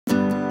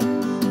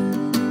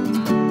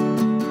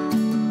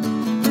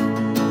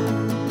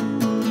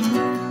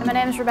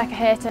name's Rebecca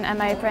Hayton and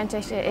my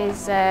apprentice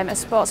is a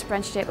sports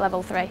apprenticeship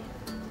level 3.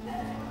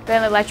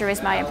 Burnley Leisure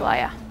is my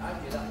employer.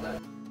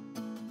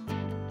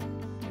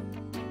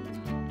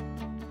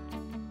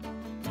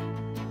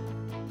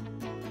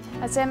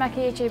 I'd say my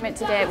key achievement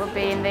to date would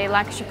be in the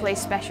Lancashire Police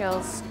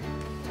Specials.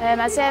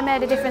 I'd say I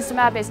made a difference to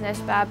my business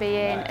by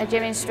being a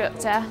gym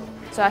instructor,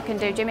 so I can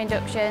do gym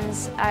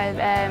inductions, I'm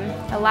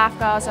a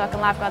lifeguard so I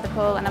can lifeguard the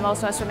pool, and I'm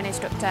also a swimming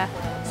instructor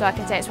so I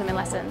can take swimming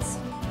lessons.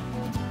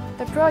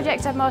 The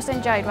project I've most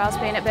enjoyed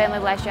whilst being at Burnley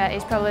Leisure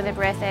is probably the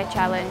Birthday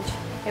Challenge.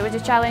 It was a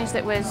challenge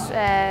that was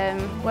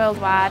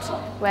worldwide,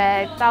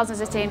 where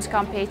thousands of teams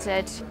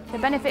competed. The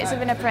benefits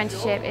of an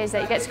apprenticeship is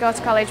that you get to go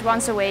to college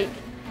once a week,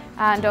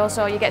 and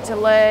also you get to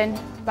learn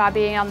by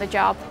being on the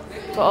job,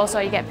 but also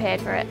you get paid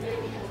for it.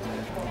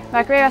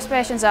 My career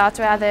aspirations are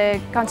to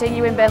either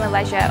continue in Burnley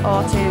Leisure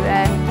or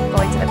to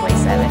go into the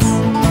police service.